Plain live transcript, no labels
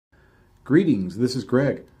Greetings, this is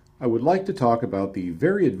Greg. I would like to talk about the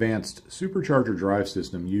very advanced supercharger drive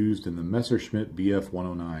system used in the Messerschmitt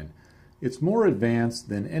BF109. It's more advanced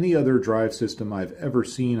than any other drive system I've ever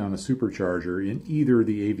seen on a supercharger in either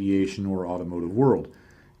the aviation or automotive world.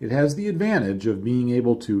 It has the advantage of being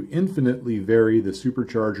able to infinitely vary the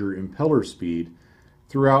supercharger impeller speed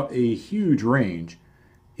throughout a huge range,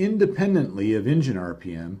 independently of engine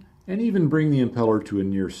RPM, and even bring the impeller to a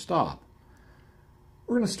near stop.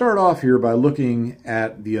 We're going to start off here by looking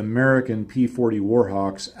at the American P-40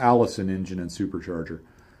 Warhawk's Allison engine and supercharger.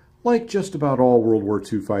 Like just about all World War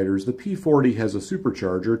II fighters, the P-40 has a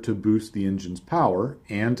supercharger to boost the engine's power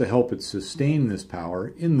and to help it sustain this power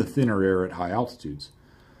in the thinner air at high altitudes.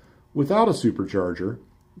 Without a supercharger,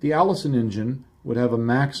 the Allison engine would have a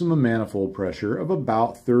maximum manifold pressure of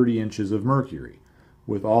about 30 inches of mercury.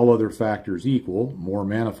 With all other factors equal, more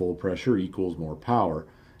manifold pressure equals more power,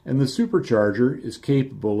 and the supercharger is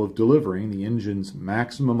capable of delivering the engine's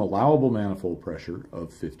maximum allowable manifold pressure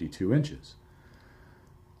of 52 inches.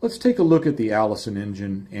 Let's take a look at the Allison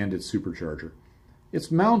engine and its supercharger. It's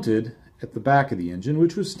mounted at the back of the engine,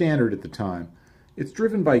 which was standard at the time. It's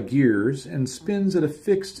driven by gears and spins at a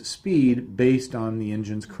fixed speed based on the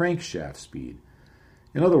engine's crankshaft speed.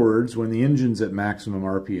 In other words, when the engine's at maximum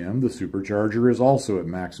RPM, the supercharger is also at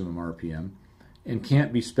maximum RPM and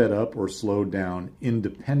can't be sped up or slowed down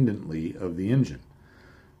independently of the engine.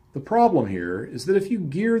 The problem here is that if you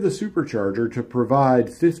gear the supercharger to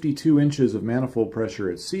provide 52 inches of manifold pressure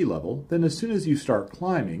at sea level, then as soon as you start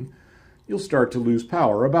climbing, you'll start to lose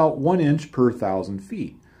power, about 1 inch per 1,000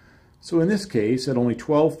 feet. So in this case, at only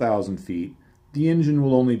 12,000 feet, the engine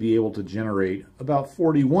will only be able to generate about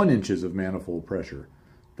 41 inches of manifold pressure.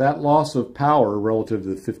 That loss of power relative to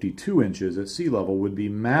the 52 inches at sea level would be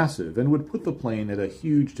massive and would put the plane at a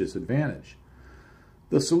huge disadvantage.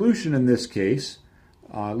 The solution in this case,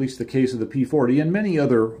 at least the case of the P-40 and many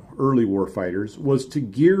other early war fighters, was to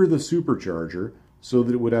gear the supercharger so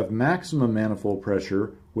that it would have maximum manifold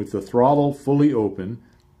pressure with the throttle fully open,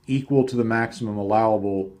 equal to the maximum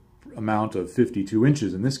allowable amount of 52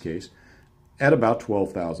 inches in this case, at about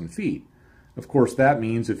 12,000 feet. Of course, that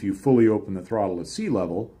means if you fully open the throttle at sea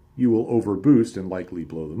level, you will overboost and likely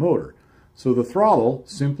blow the motor. So the throttle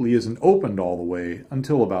simply isn't opened all the way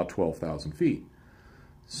until about 12,000 feet.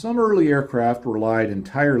 Some early aircraft relied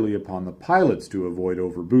entirely upon the pilots to avoid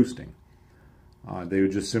overboosting. They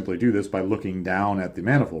would just simply do this by looking down at the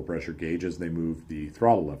manifold pressure gauge as they moved the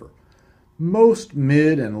throttle lever. Most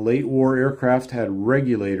mid and late war aircraft had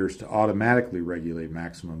regulators to automatically regulate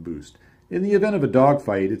maximum boost. In the event of a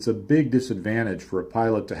dogfight, it's a big disadvantage for a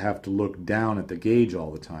pilot to have to look down at the gauge all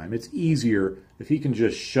the time. It's easier if he can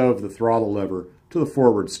just shove the throttle lever to the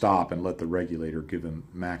forward stop and let the regulator give him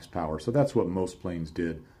max power. So that's what most planes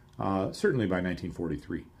did, certainly by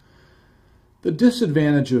 1943. The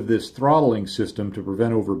disadvantage of this throttling system to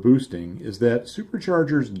prevent overboosting is that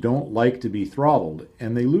superchargers don't like to be throttled,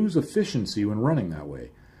 and they lose efficiency when running that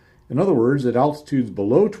way. In other words, at altitudes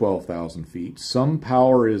below 12,000 feet, some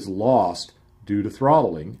power is lost due to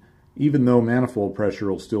throttling, even though manifold pressure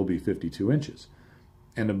will still be 52 inches.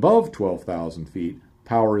 And above 12,000 feet,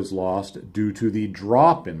 power is lost due to the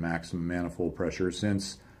drop in maximum manifold pressure,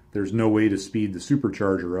 since there's no way to speed the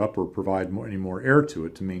supercharger up or provide any more air to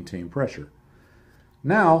it to maintain pressure.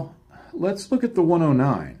 Now, let's look at the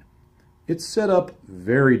 109. It's set up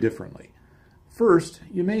very differently. First,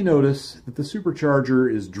 you may notice that the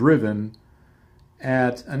supercharger is driven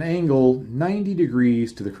at an angle 90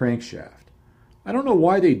 degrees to the crankshaft. I don't know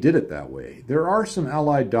why they did it that way. There are some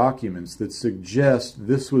Allied documents that suggest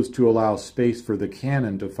this was to allow space for the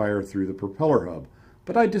cannon to fire through the propeller hub,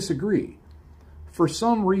 but I disagree. For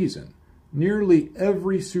some reason, nearly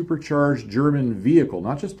every supercharged German vehicle,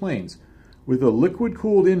 not just planes, with a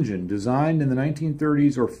liquid-cooled engine designed in the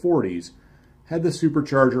 1930s or 40s had the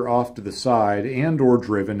supercharger off to the side and or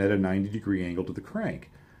driven at a 90-degree angle to the crank.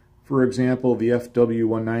 For example, the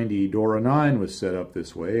FW-190 Dora 9 was set up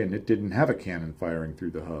this way, and it didn't have a cannon firing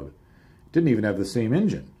through the hub. It didn't even have the same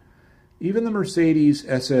engine. Even the Mercedes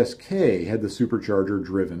SSK had the supercharger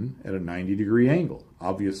driven at a 90-degree angle.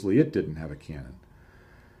 Obviously, it didn't have a cannon.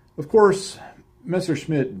 Of course,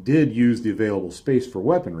 Messerschmitt did use the available space for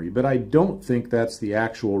weaponry, but I don't think that's the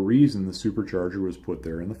actual reason the supercharger was put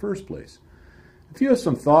there in the first place. If you have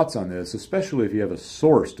some thoughts on this, especially if you have a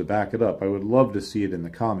source to back it up, I would love to see it in the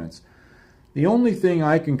comments. The only thing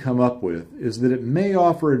I can come up with is that it may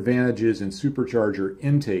offer advantages in supercharger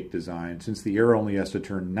intake design, since the air only has to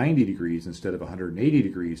turn 90 degrees instead of 180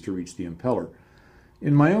 degrees to reach the impeller.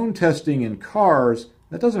 In my own testing in cars,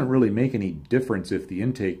 that doesn't really make any difference if the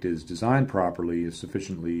intake is designed properly, is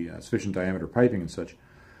sufficient diameter piping and such.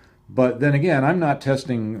 But then again, I'm not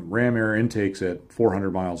testing ram air intakes at 400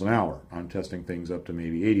 miles an hour. I'm testing things up to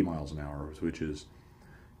maybe 80 miles an hour, which is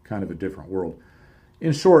kind of a different world.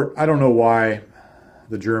 In short, I don't know why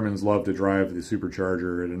the Germans love to drive the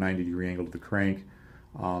supercharger at a 90-degree angle to the crank.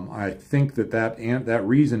 I think that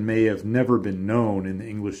reason may have never been known in the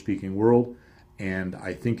English-speaking world, and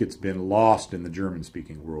I think it's been lost in the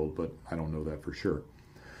German-speaking world, but I don't know that for sure.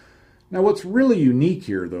 Now, what's really unique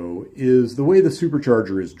here, though, is the way the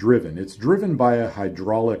supercharger is driven. It's driven by a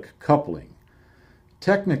hydraulic coupling.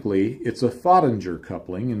 Technically, it's a Pfottinger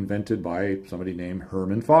coupling invented by somebody named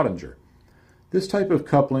Hermann Pfottinger. This type of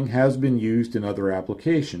coupling has been used in other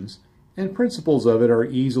applications, and principles of it are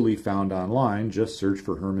easily found online. Just search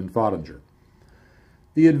for Hermann Pfottinger.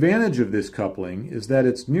 The advantage of this coupling is that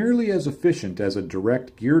it's nearly as efficient as a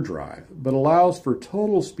direct gear drive, but allows for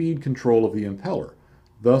total speed control of the impeller.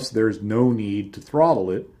 Thus, there's no need to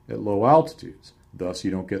throttle it at low altitudes. Thus,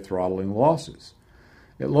 you don't get throttling losses.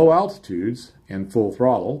 At low altitudes and full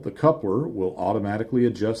throttle, the coupler will automatically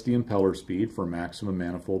adjust the impeller speed for maximum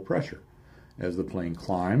manifold pressure. As the plane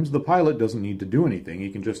climbs, the pilot doesn't need to do anything.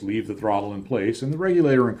 He can just leave the throttle in place, and the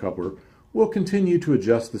regulator and coupler will continue to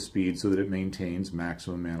adjust the speed so that it maintains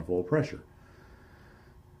maximum manifold pressure.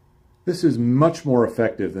 This is much more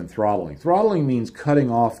effective than throttling. Throttling means cutting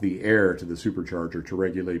off the air to the supercharger to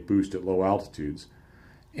regulate boost at low altitudes.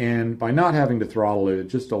 And by not having to throttle it, it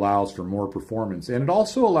just allows for more performance, and it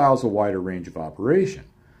also allows a wider range of operation.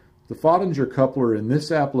 The Pfottinger coupler in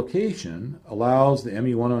this application allows the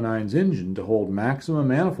ME-109's engine to hold maximum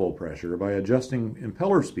manifold pressure by adjusting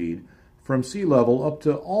impeller speed from sea level up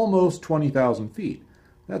to almost 20,000 feet.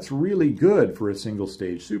 That's really good for a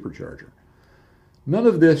single-stage supercharger. None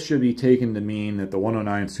of this should be taken to mean that the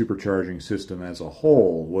 109 supercharging system as a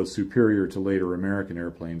whole was superior to later American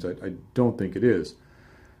airplanes. I don't think it is.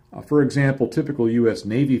 For example, typical U.S.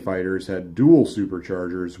 Navy fighters had dual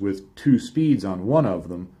superchargers with 2 speeds on one of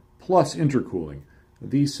them, plus intercooling.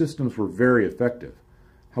 These systems were very effective.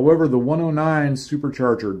 However, the 109's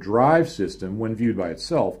supercharger drive system, when viewed by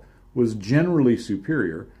itself, was generally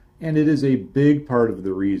superior, and it is a big part of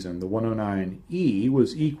the reason the 109E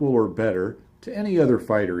was equal or better to any other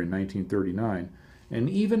fighter in 1939, and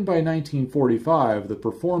even by 1945, the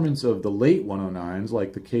performance of the late 109s,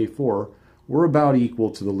 like the K4, were about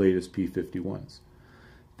equal to the latest P-51s.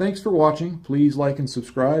 Thanks for watching. Please like and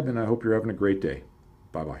subscribe, and I hope you're having a great day.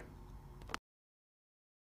 Bye-bye.